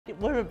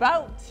We're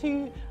about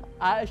to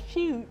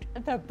shoot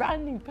the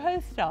brand new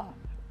poster,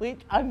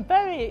 which I'm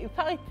very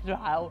excited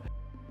about.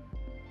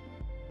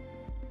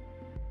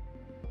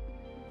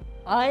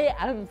 I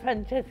am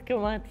Francesca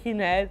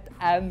Martinez,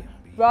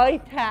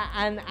 writer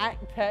and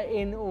actor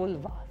in All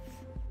of Us.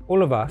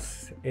 All of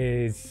Us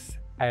is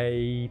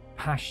a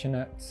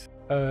passionate,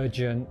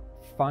 urgent,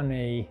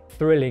 funny,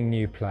 thrilling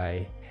new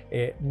play.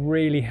 It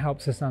really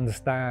helps us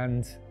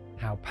understand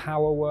how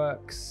power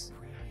works,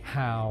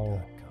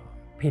 how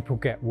people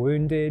get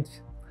wounded,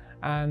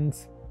 and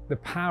the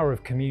power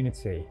of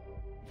community.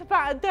 It's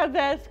about a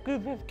diverse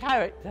group of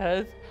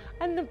characters,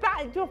 and the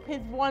backdrop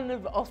is one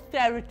of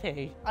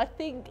austerity. I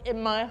think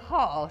in my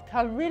heart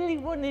I really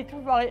wanted to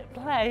write a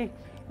play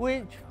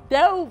which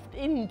delved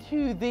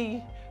into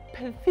the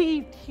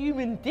perceived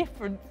human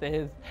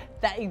differences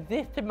that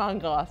exist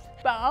among us,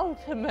 but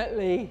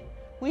ultimately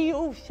we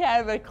all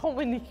share a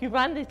common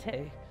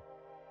humanity.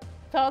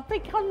 So I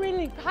think I'm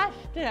really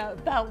passionate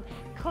about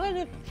kind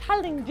of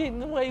challenging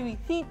the way we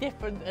see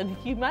difference and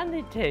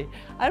humanity,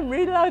 and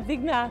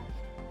realising that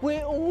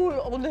we're all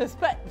on a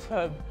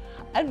spectrum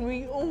and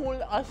we all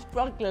are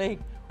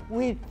struggling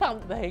with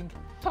something.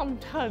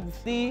 Sometimes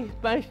the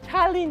most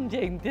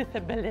challenging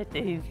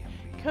disabilities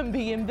can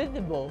be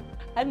invisible,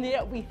 and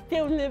yet we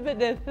still live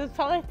in a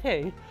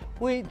society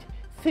which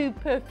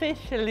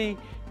superficially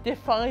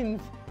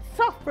defines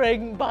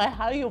suffering by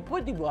how your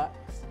body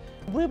works.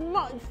 We're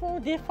much more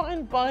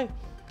defined by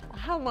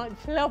how much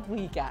love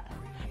we get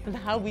and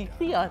how we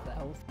see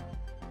ourselves.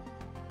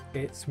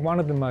 It's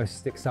one of the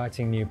most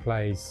exciting new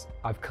plays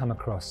I've come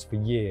across for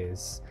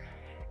years.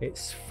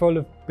 It's full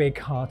of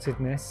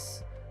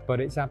big-heartedness, but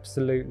it's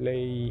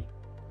absolutely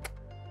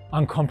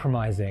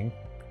uncompromising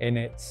in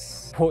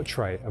its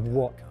portrait of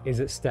what is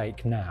at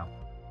stake now.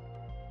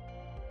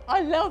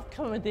 I love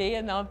comedy,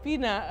 and I've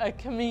been a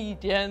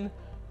comedian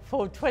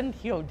for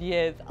 20-odd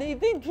years.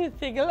 It's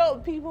interesting, a lot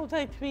of people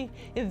say to me,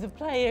 is the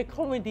play a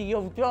comedy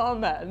or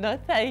drama? And I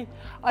say,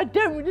 I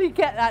don't really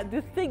get that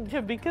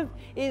distinction, because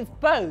it's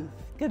both.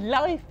 Because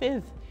life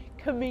is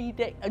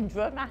comedic and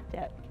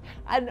dramatic.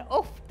 And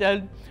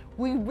often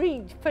we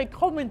reach for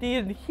comedy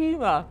and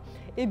humour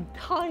in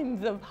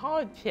times of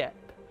hardship.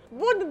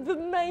 One of the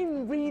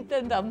main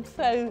reasons I'm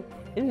so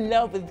in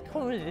love with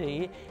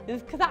comedy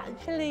is because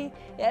actually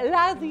it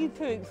allows you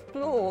to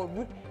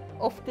explore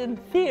often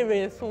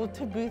serious or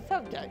taboo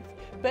subjects,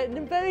 but in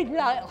a very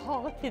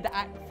light-hearted,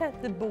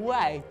 accessible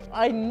way.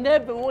 I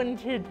never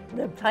wanted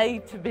the play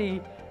to be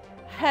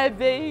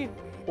heavy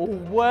or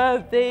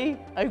worthy.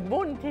 I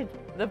wanted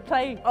the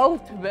play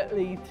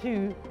ultimately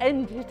to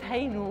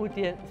entertain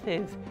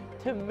audiences,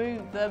 to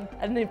move them,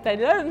 and if they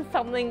learn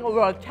something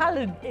or are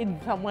challenged in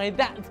some way,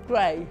 that's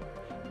great.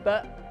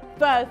 But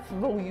first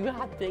of all, you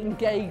have to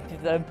engage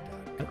them.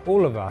 And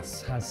All of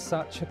Us has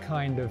such a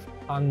kind of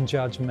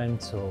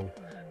unjudgmental,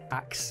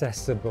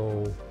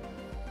 accessible,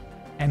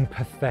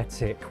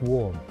 empathetic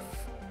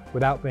warmth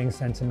without being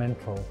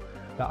sentimental,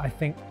 that I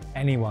think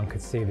anyone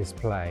could see this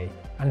play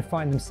and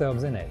find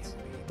themselves in it.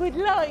 We'd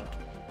like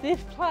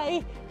this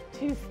play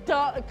to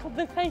start a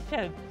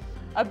conversation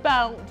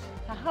about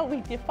how we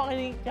define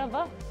each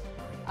other,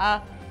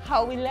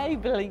 how we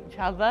label each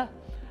other,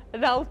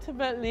 and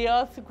ultimately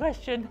ask the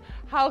question,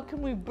 how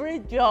can we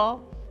bridge our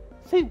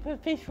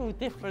superficial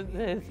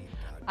differences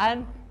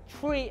and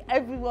treat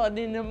everyone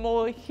in a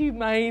more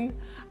humane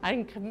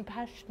and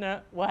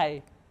compassionate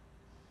way?